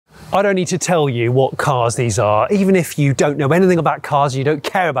I don't need to tell you what cars these are. Even if you don't know anything about cars, you don't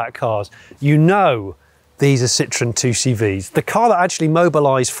care about cars, you know these are Citroen 2CVs. The car that actually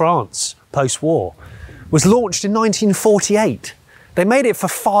mobilised France post-war was launched in 1948. They made it for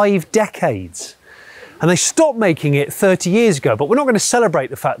 5 decades. And they stopped making it 30 years ago, but we're not going to celebrate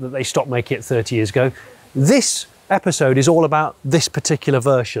the fact that they stopped making it 30 years ago. This episode is all about this particular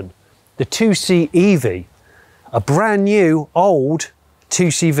version, the 2CEV, a brand new, old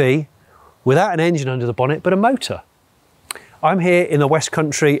 2CV without an engine under the bonnet, but a motor. I'm here in the West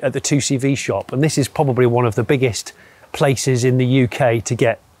Country at the 2CV shop, and this is probably one of the biggest places in the UK to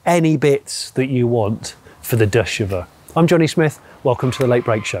get any bits that you want for the deux chevaux. I'm Jonny Smith, welcome to the Late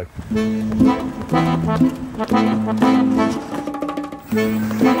Break Show.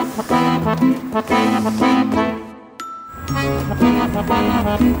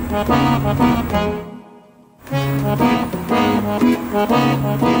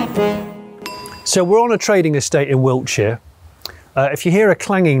 So we're on a trading estate in Wiltshire. If you hear a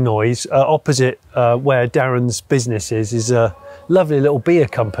clanging noise, opposite where Darren's business is a lovely little beer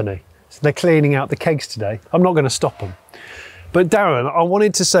company. So they're cleaning out the kegs today. I'm not going to stop them. But Darren, I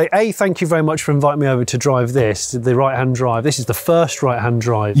wanted to say, A, thank you very much for inviting me over to drive this, the right-hand drive. This is the first right-hand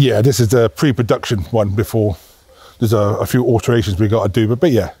drive. Yeah, this is the pre-production one before. There's a few alterations we got to do,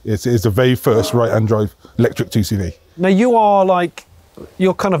 but yeah, it's the very first right-hand drive electric 2CV. Now you are like,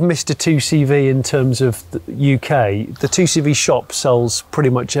 you're kind of Mr. 2CV in terms of the UK. The 2CV shop sells pretty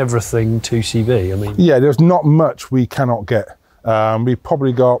much everything 2CV. I mean, yeah, there's not much we cannot get. We've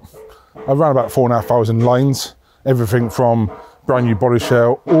probably got around about 4,500 lines. Everything from brand new body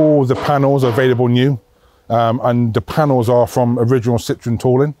shell, all the panels are available new, and the panels are from original Citroen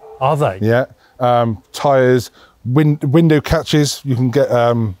tooling. Are they? Yeah. Tyres, window catches, you can get,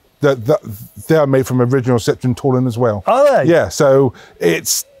 they are made from original Citroen tooling as well. Are they? Yeah, so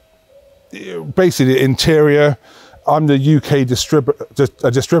it's basically the interior. I'm the UK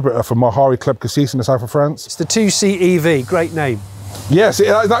distributor for Mahari Club Cassis in the south of France. It's the 2CEV, great name. Yes,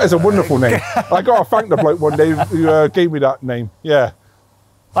 that is a wonderful name. I got to thank the bloke one day who gave me that name, yeah.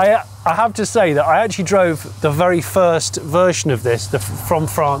 I have to say that I actually drove the very first version of this, from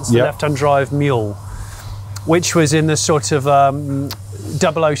France, the left-hand drive mule, which was in the sort of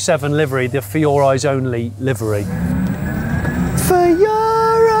 007 livery, the For Your Eyes Only livery. For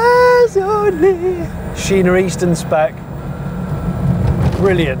your eyes only. Sheena Easton spec.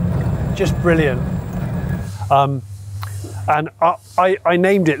 Brilliant, just brilliant. And I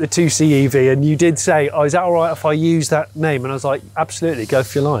named it the 2CEV, and you did say, oh, is that all right if I use that name? And I was like, absolutely, go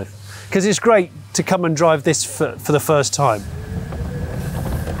for your life. Because it's great to come and drive this for the first time.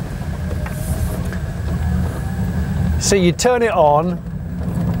 So you turn it on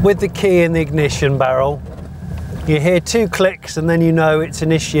with the key in the ignition barrel. You hear 2 clicks and then you know it's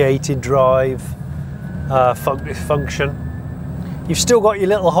initiated drive function. You've still got your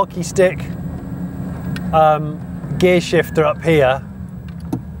little hockey stick gear shifter up here,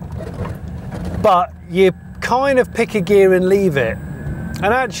 but you kind of pick a gear and leave it. And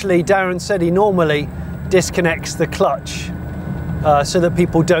actually Darren said he normally disconnects the clutch so that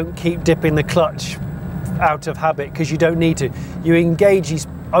people don't keep dipping the clutch out of habit, because you don't need to. You engage,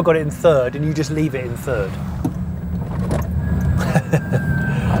 I've got it in third, and you just leave it in third.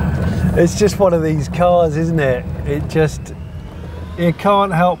 It's just one of these cars, isn't it? It just, you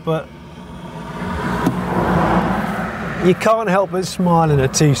can't help but smile in a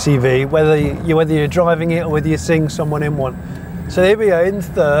 2CV, whether you're driving it or whether you're seeing someone in one. So here we go, in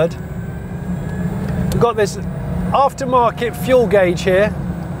third. We've got this aftermarket fuel gauge here,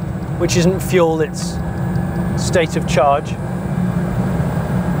 which isn't fuel, it's state of charge.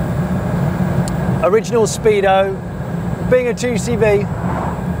 Original speedo. Being a 2CV,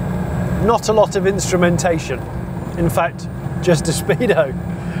 not a lot of instrumentation. In fact, just a speedo.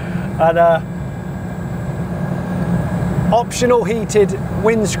 And optional heated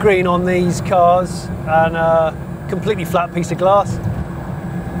windscreen on these cars, and a completely flat piece of glass.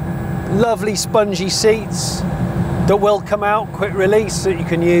 Lovely spongy seats that will come out quick release that you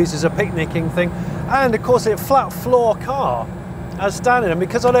can use as a picnicking thing. And of course, it's a flat floor car as standard, and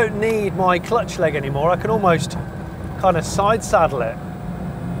because I don't need my clutch leg anymore, I can almost kind of side saddle it.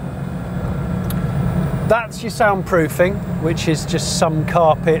 That's your soundproofing, which is just some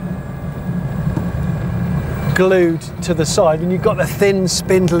carpet glued to the side, and you've got the thin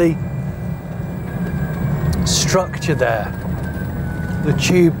spindly structure there, the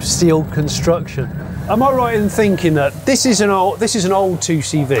tube steel construction. Am I right in thinking that this is an old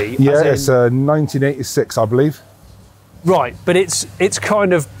 2CV? Yeah, it's 1986, I believe. Right, but it's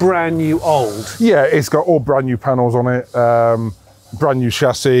kind of brand new old. Yeah, it's got all brand new panels on it. brand new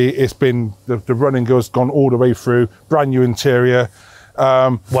chassis. It's been, the running has gone all the way through, brand new interior.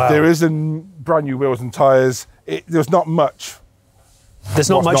 Wow. There is brand new wheels and tyres. There's not much. There's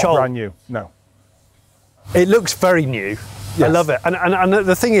not much old. Brand new, no. It looks very new. Yes. I love it. And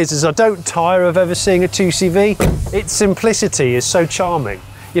the thing is I don't tire of ever seeing a 2CV. Its simplicity is so charming.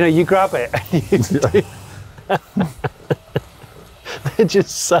 You know, you grab it and you they're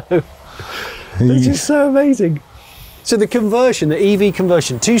just so amazing. So the conversion, the EV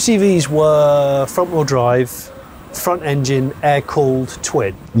conversion, 2CVs were front wheel drive, front engine, air cooled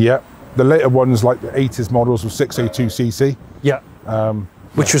twin. Yeah. The later ones, like the 80s models, were 602cc. Yeah.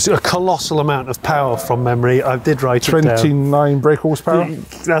 Which was a colossal amount of power from memory. I did write it down. 29 brake horsepower.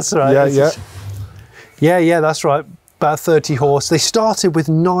 That's right. Yeah, that's right. About 30 horse. They started with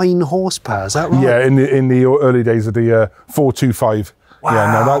 9 horsepower. Is that right? Yeah, in the early days of the 425. Wow.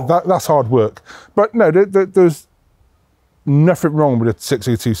 Yeah, no, that's hard work. But no, there's nothing wrong with a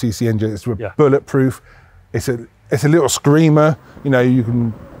 602cc engine. It's bulletproof. It's a little screamer. You know, you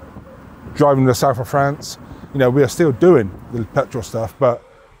can drive in the south of France. You know, we are still doing the petrol stuff, but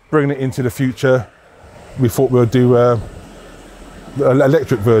bringing it into the future, we thought we'll do an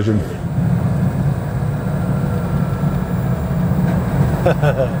electric version.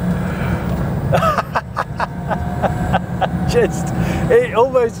 It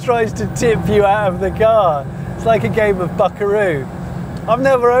almost tries to tip you out of the car. It's like a game of Buckaroo. I've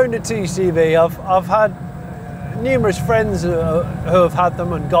never owned a 2CV. I've had numerous friends who have had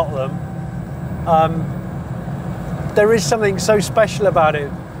them and got them. There is something so special about it.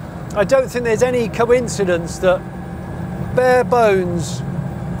 I don't think there's any coincidence that bare bones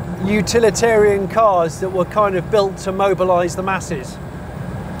utilitarian cars that were kind of built to mobilise the masses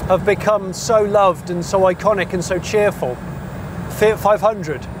have become so loved and so iconic and so cheerful. Fiat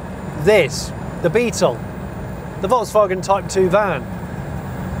 500, this, the Beetle, the Volkswagen Type 2 van,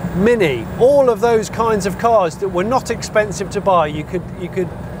 Mini, all of those kinds of cars that were not expensive to buy. You could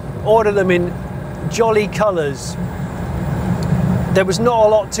order them in jolly colours. There was not a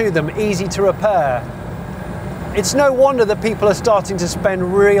lot to them, easy to repair. It's no wonder that people are starting to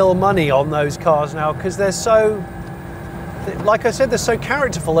spend real money on those cars now, because they're so, like I said, they're so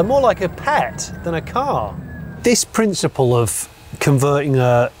characterful. They're more like a pet than a car. This principle of converting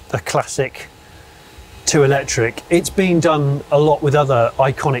a classic to electric, it's been done a lot with other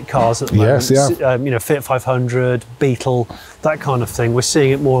iconic cars at the moment. Yes, yeah. You know, Fiat 500, Beetle, that kind of thing. We're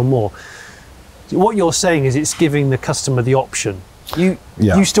seeing it more and more. What you're saying is it's giving the customer the option. You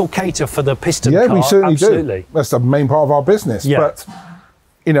still cater for the piston car. Yeah, we certainly absolutely do. That's the main part of our business. Yeah. But,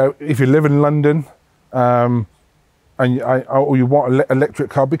 you know, if you live in London or you want an electric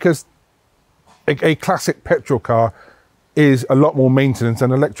car, because a classic petrol car is a lot more maintenance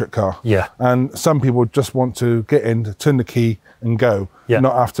than an electric car. Yeah. And some people just want to get in, turn the key and go. Yeah.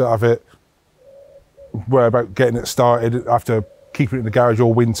 Not have to have it, worry about getting it started, after keeping it in the garage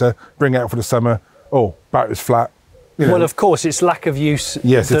all winter, bring it out for the summer, oh, battery's flat. You know. Well, of course, it's lack of use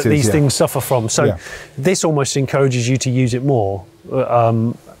that these things suffer from. So this almost encourages you to use it more.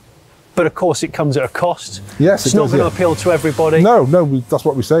 But of course, it comes at a cost. Yes, it's not going to appeal to everybody. No, that's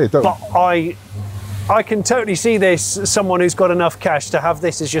what we say. Don't. But I can totally see this, someone who's got enough cash to have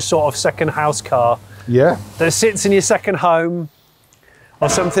this as your sort of second house car. Yeah. That sits in your second home or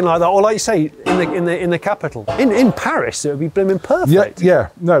something like that. Or like you say, in the capital. In Paris, it would be blooming perfect. Yeah.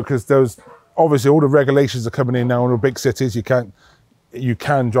 No, because those, obviously all the regulations are coming in now in the big cities. You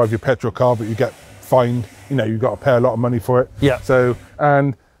can drive your petrol car, but you get fined. You know, you've got to pay a lot of money for it. Yeah. So,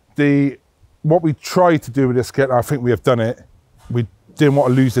 and what we tried to do with this kit, I think we have done it. We didn't want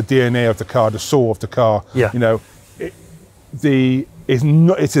to lose the DNA of the car, the soul of the car. Yeah. You know, it is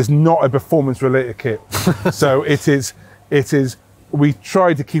not a performance related kit. So it is. We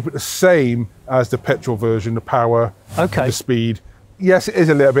tried to keep it the same as the petrol version, the power, the speed. Yes, it is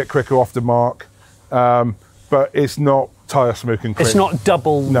a little bit quicker off the mark, but it's not tyre smoking quick. It's not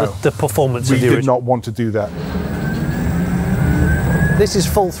double the performance of the original. We did not want to do that. This is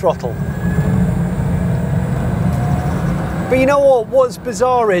full throttle. But you know what? What's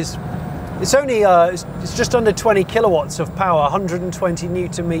bizarre is it's only it's just under 20 kilowatts of power, 120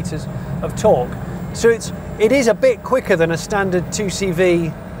 newton meters of torque. So it is a bit quicker than a standard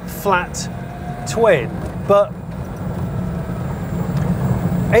 2CV flat twin, but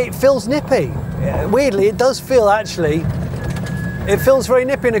it feels nippy. Weirdly, it does feel it feels very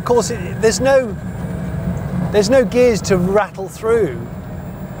nippy, and of course there's no gears to rattle through.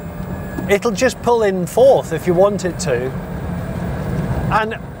 It'll just pull in fourth if you want it to.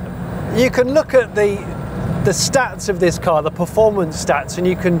 And you can look at the stats of this car, the performance stats, and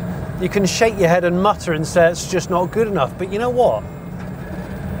you can shake your head and mutter and say it's just not good enough. But you know what?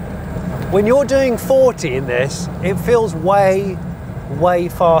 When you're doing 40 in this, it feels way, way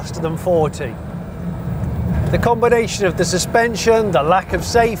faster than 40. The combination of the suspension, the lack of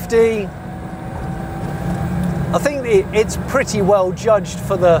safety, I think it's pretty well judged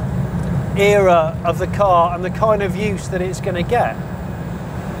for the era of the car and the kind of use that it's going to get.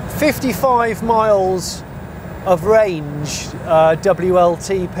 55 miles of range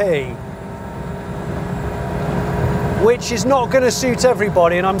WLTP, which is not going to suit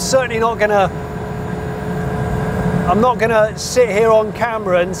everybody, and I'm certainly not going to sit here on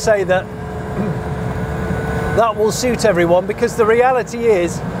camera and say that that will suit everyone, because the reality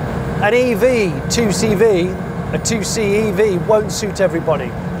is an EV 2CV, a 2C EV won't suit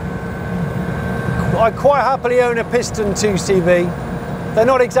everybody. I quite happily own a piston 2CV. They're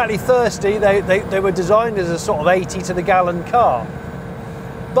not exactly thirsty, they were designed as a sort of 80 to the gallon car.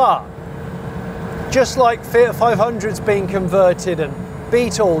 But just like Fiat 500's being converted, and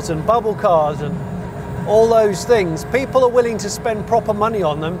Beetles and bubble cars and all those things, people are willing to spend proper money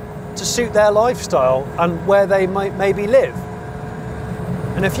on them to suit their lifestyle and where they might maybe live.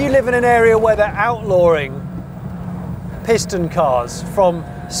 And if you live in an area where they're outlawing piston cars from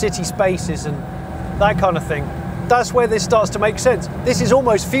city spaces and that kind of thing, that's where this starts to make sense. This is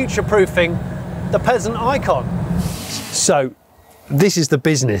almost future-proofing the peasant icon. So this is the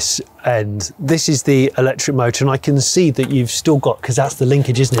business end. This is the electric motor, and I can see that you've still got, because that's the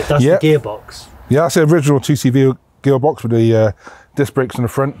linkage, isn't it? That's the gearbox. Yeah, that's the original 2CV gearbox with the disc brakes on the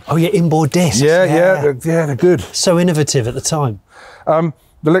front. Oh yeah, inboard discs. Yeah, they're good. So innovative at the time. The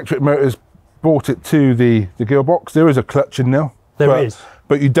electric motors brought it to the gearbox. There is a clutch in there. There is.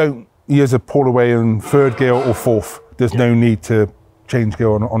 But you don't use a pull away in third gear or fourth. There's no need to change gear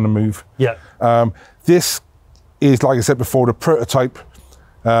on the move. Yeah. This is, like I said before, the prototype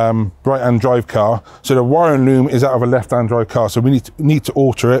right-hand drive car. So the wiring loom is out of a left-hand drive car, so we need to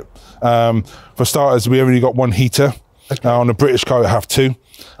alter it. For starters, we only got one heater. Okay. On the British car, we have two,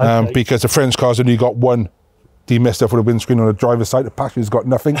 because the French car's only got one demister for the windscreen on the driver's side. The passenger's got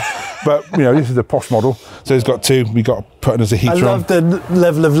nothing. But you know, this is a posh model, so it's got two. We got to put it as a heater. I love the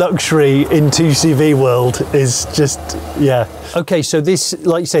level of luxury in 2CV world is just, yeah. Okay, so this,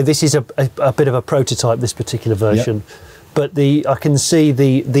 like you say, this is a bit of a prototype, this particular version. Yep. But I can see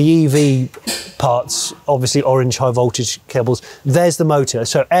the EV parts, obviously orange high voltage cables. There's the motor,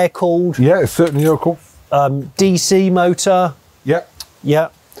 so air cooled. Yeah, it's certainly air cooled. DC motor. Yeah. Yeah.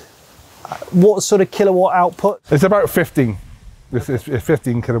 What sort of kilowatt output? It's about 15. It's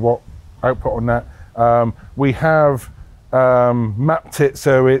 15 kilowatt output on that. We have mapped it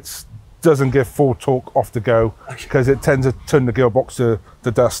so it doesn't give full torque off the go, because it tends to turn the gearbox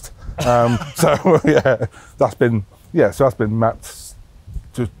to dust. So yeah, that's been mapped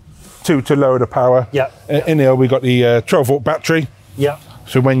to lower the power. Yeah. In here we got the 12-volt battery. Yeah.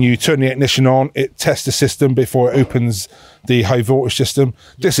 So when you turn the ignition on, it tests the system before it opens the high voltage system.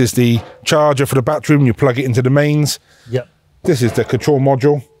 This is the charger for the battery when you plug it into the mains. Yeah. This is the control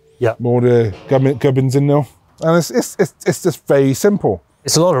module. Yeah. All the gubbins in there. And it's just very simple.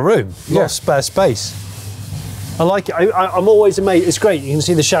 It's a lot of room, a lot of spare space. I like it. I'm always amazed. It's great. You can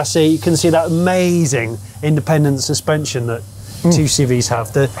see the chassis, you can see that amazing independent suspension that 2CVs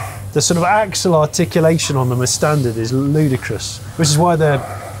have. The sort of axle articulation on them as standard is ludicrous, which is why they're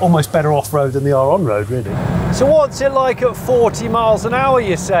almost better off-road than they are on-road, really. So what's it like at 40 miles an hour,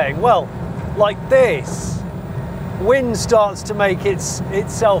 you're saying? Well, like this. Wind starts to make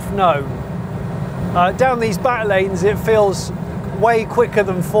itself known. Down these back lanes, it feels way quicker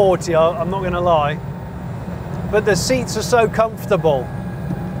than 40, I'm not going to lie. But the seats are so comfortable.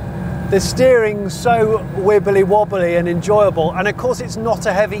 The steering's so wibbly wobbly and enjoyable, and of course it's not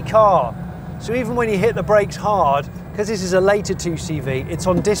a heavy car. So even when you hit the brakes hard, because this is a later 2CV, it's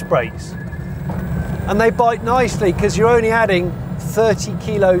on disc brakes. And they bite nicely because you're only adding 30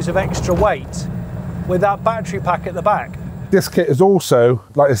 kilos of extra weight with that battery pack at the back. This kit is also,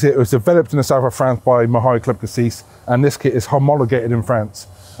 like I said, it was developed in the south of France by Mahai Club Cassis, and this kit is homologated in France,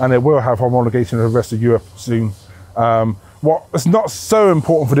 and it will have homologation in the rest of Europe soon. What is not so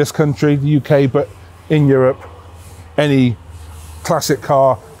important for this country, the UK, but in Europe, any classic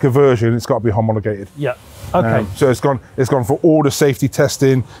car conversion, it's got to be homologated. Yeah. Okay. So it's gone for all the safety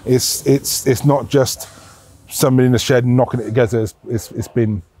testing. It's not just somebody in the shed knocking it together. It's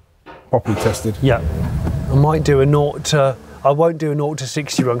been properly tested. Yeah. I might do a 0 to, I won't do a 0 to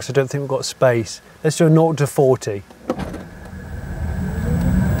 60 run because I don't think we've got space. Let's do a 0 to 40.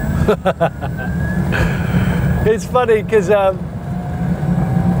 It's funny because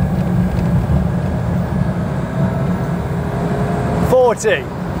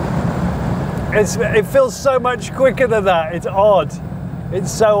it feels so much quicker than that. It's odd.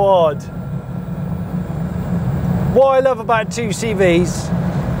 It's so odd. What I love about 2CVs,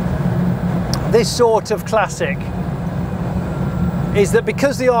 this sort of classic, is that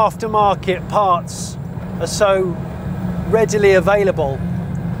because the aftermarket parts are so readily available,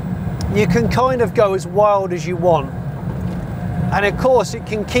 you can kind of go as wild as you want. And of course it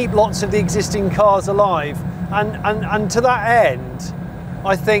can keep lots of the existing cars alive. And to that end,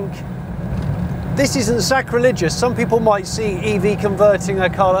 I think this isn't sacrilegious. Some people might see EV converting a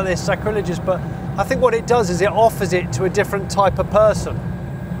car like this sacrilegious, but I think what it does is it offers it to a different type of person,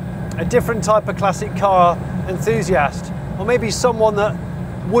 a different type of classic car enthusiast, or maybe someone that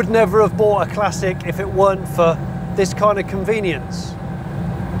would never have bought a classic if it weren't for this kind of convenience.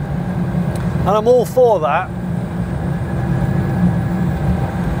 And I'm all for that.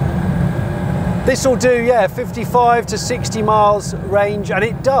 This will do, yeah, 55 to 60 miles range, and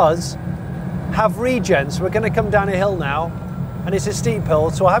it does have regen. So we're going to come down a hill now, and it's a steep hill,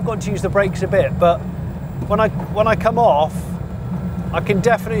 so I have got to use the brakes a bit, but when I come off, I can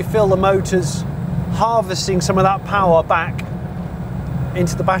definitely feel the motors harvesting some of that power back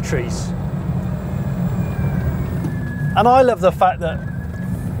into the batteries. And I love the fact that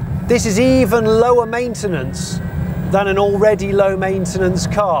this is even lower maintenance than an already low maintenance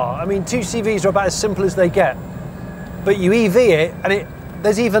car. I mean, 2CVs are about as simple as they get, but you EV it and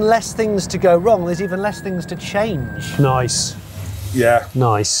there's even less things to go wrong. There's even less things to change. Nice. Yeah.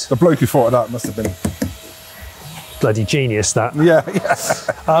 Nice. The bloke who thought of that must have been bloody genius, that. Yeah, yeah.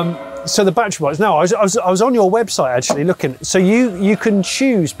 So the battery box. Now, I was on your website actually looking. So you can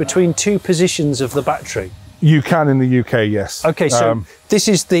choose between two positions of the battery. You can in the UK, yes. Okay, so this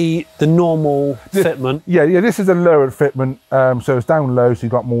is the normal fitment. Yeah, this is a lowered fitment. So it's down low, so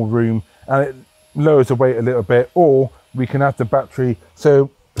you've got more room, and it lowers the weight a little bit. Or we can have the battery. So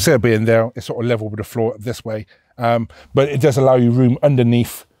instead of being there, it's sort of level with the floor this way. But it does allow you room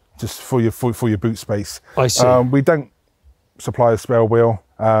underneath, just for your boot space. I see. We don't supply a spare wheel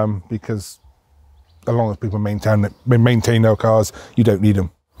because as long as people maintain their cars, you don't need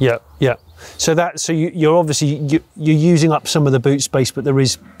them. Yeah, yeah. So you're obviously you're using up some of the boot space, but there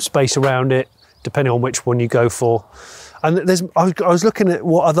is space around it depending on which one you go for. And I was looking at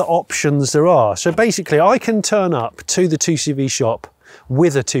what other options there are. So basically, I can turn up to the 2CV shop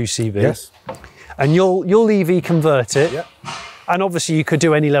with a 2CV. Yes. And you'll EV convert it. Yeah. And obviously, you could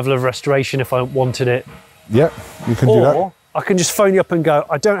do any level of restoration if I wanted it. Yeah, you can do that. I can just phone you up and go,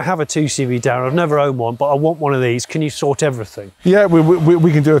 I don't have a 2CV down, I've never owned one, but I want one of these. Can you sort everything? Yeah,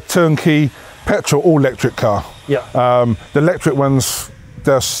 we can do a turnkey petrol or electric car. Yeah. The electric ones,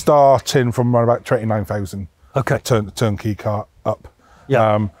 they're starting from around about 29,000. Okay. Turnkey car up.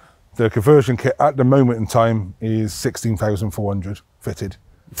 Yeah. The conversion kit at the moment in time is 16,400 fitted.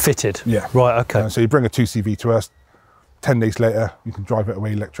 Fitted? Yeah. Right, okay. So you bring a 2CV to us, 10 days later, you can drive it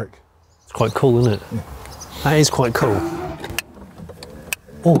away electric. It's quite cool, isn't it? Yeah. That is quite cool.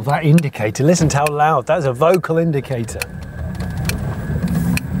 Oh, that indicator, listen to how loud, that's a vocal indicator.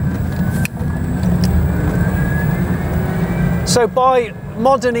 So by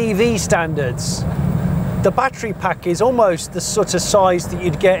modern EV standards, the battery pack is almost the sort of size that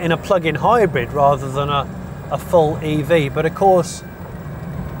you'd get in a plug-in hybrid rather than a full EV. But of course,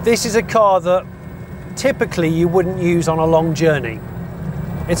 this is a car that typically you wouldn't use on a long journey.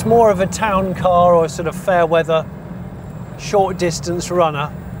 It's more of a town car or a sort of fair weather, short distance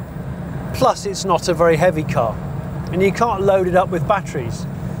runner. Plus it's not a very heavy car and you can't load it up with batteries.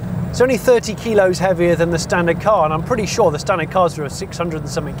 It's only 30 kilos heavier than the standard car, and I'm pretty sure the standard cars are 600 and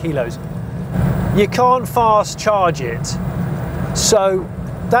something kilos. You can't fast charge it. So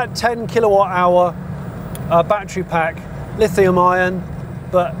that 10 kilowatt hour battery pack, lithium ion,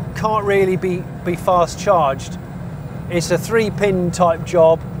 but can't really be fast charged. It's a 3-pin type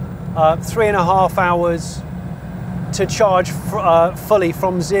job, 3.5 hours to charge fully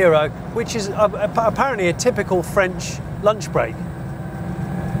from zero, which is apparently a typical French lunch break.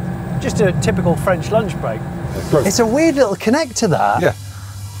 Just a typical French lunch break. It's a weird little connector, that. Yeah.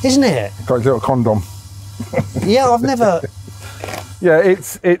 Isn't it? Got a little condom. Yeah, I've never... Yeah,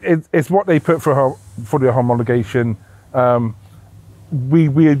 it's what they put for the homologation.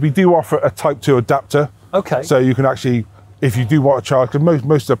 We do offer a Type 2 adapter. Okay. So you can actually, if you do want to charge, because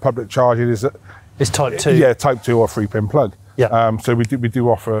most of the public charging is Type 2. Yeah, Type 2 or 3-pin plug. Yeah. So we do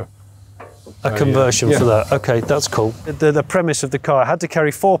offer a conversion for that. Okay, that's cool. The premise of the car had to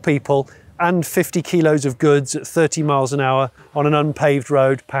carry 4 people and 50 kilos of goods at 30 miles an hour on an unpaved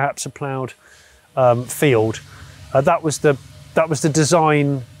road, perhaps a ploughed field. That was the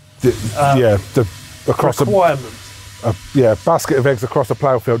design. Across requirement. Yeah, basket of eggs across a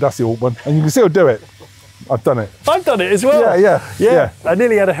plough field. That's the old one, and you can still do it. I've done it. I've done it as well. Yeah. I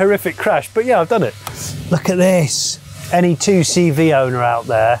nearly had a horrific crash, but yeah, I've done it. Look at this. Any 2CV owner out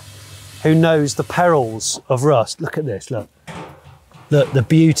there who knows the perils of rust, look at this, look. Look, the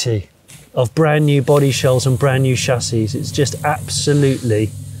beauty of brand new body shells and brand new chassis. It's just absolutely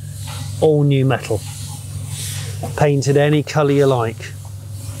all new metal. Painted any colour you like.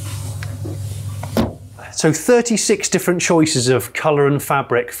 So 36 different choices of colour and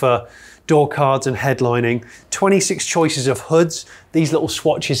fabric for door cards and headlining. 26 choices of hoods. These little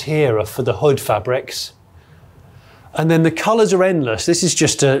swatches here are for the hood fabrics. And then the colours are endless. This is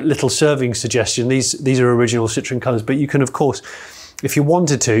just a little serving suggestion. These are original Citroen colours, but you can, of course, if you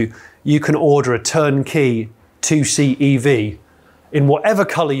wanted to, you can order a turnkey 2C EV in whatever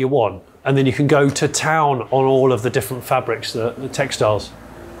colour you want. And then you can go to town on all of the different fabrics, the textiles.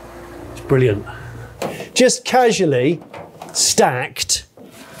 It's brilliant. Just casually stacked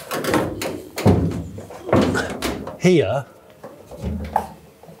here,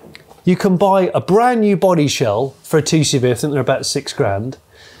 you can buy a brand new body shell for a 2CV, I think they're about £6 grand,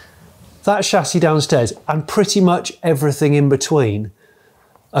 that chassis downstairs, and pretty much everything in between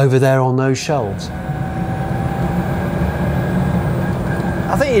over there on those shelves.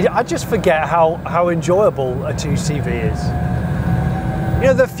 I just forget how enjoyable a 2CV is. You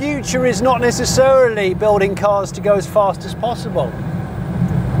know, the future is not necessarily building cars to go as fast as possible.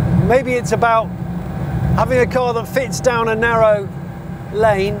 Maybe it's about having a car that fits down a narrow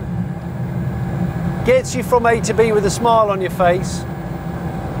lane, gets you from A to B with a smile on your face,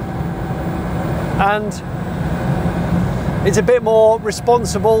 and it's a bit more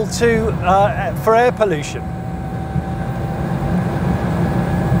responsible for air pollution.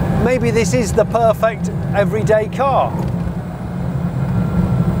 Maybe this is the perfect everyday car.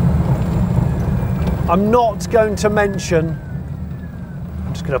 I'm not going to mention,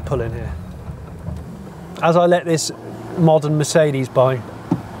 I'm just going to pull in here. As I let this modern Mercedes by,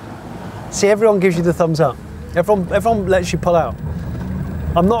 see, everyone gives you the thumbs up. Everyone lets you pull out.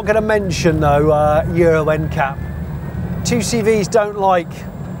 I'm not going to mention though Euro NCAP. 2CVs don't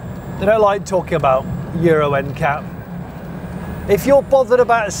like talking about Euro NCAP. If you're bothered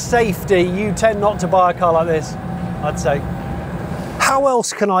about safety, you tend not to buy a car like this, I'd say. How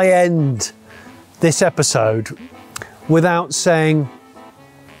else can I end this episode without saying,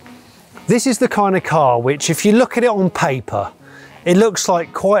 this is the kind of car which, if you look at it on paper, it looks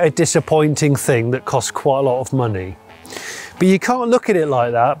like quite a disappointing thing that costs quite a lot of money. But you can't look at it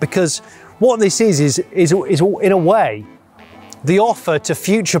like that, because what this is in a way, the offer to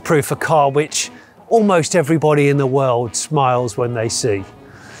future-proof a car which almost everybody in the world smiles when they see.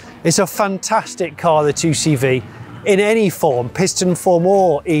 It's a fantastic car, the 2CV, in any form, piston form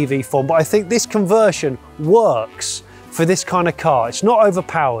or EV form, but I think this conversion works for this kind of car. It's not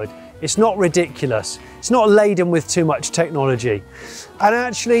overpowered, it's not ridiculous, it's not laden with too much technology. And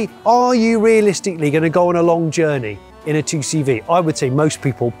actually, are you realistically going to go on a long journey in a 2CV? I would say most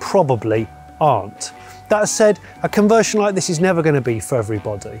people probably aren't. That said, a conversion like this is never going to be for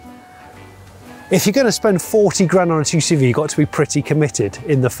everybody. If you're going to spend 40 grand on a 2CV, you've got to be pretty committed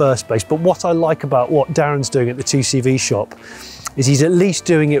in the first place. But what I like about what Darren's doing at the 2CV shop is he's at least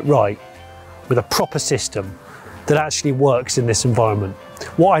doing it right, with a proper system that actually works in this environment.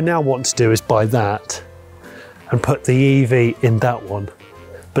 What I now want to do is buy that and put the EV in that one.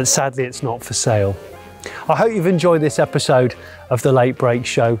 But sadly, it's not for sale. I hope you've enjoyed this episode of the Late Break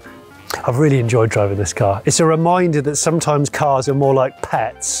Show. I've really enjoyed driving this car. It's a reminder that sometimes cars are more like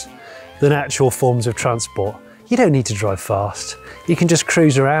pets than actual forms of transport. You don't need to drive fast. You can just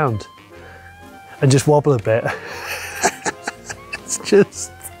cruise around and just wobble a bit. It's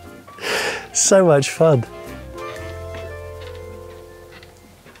just so much fun.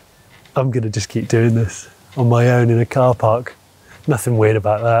 I'm gonna just keep doing this on my own in a car park. Nothing weird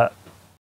about that.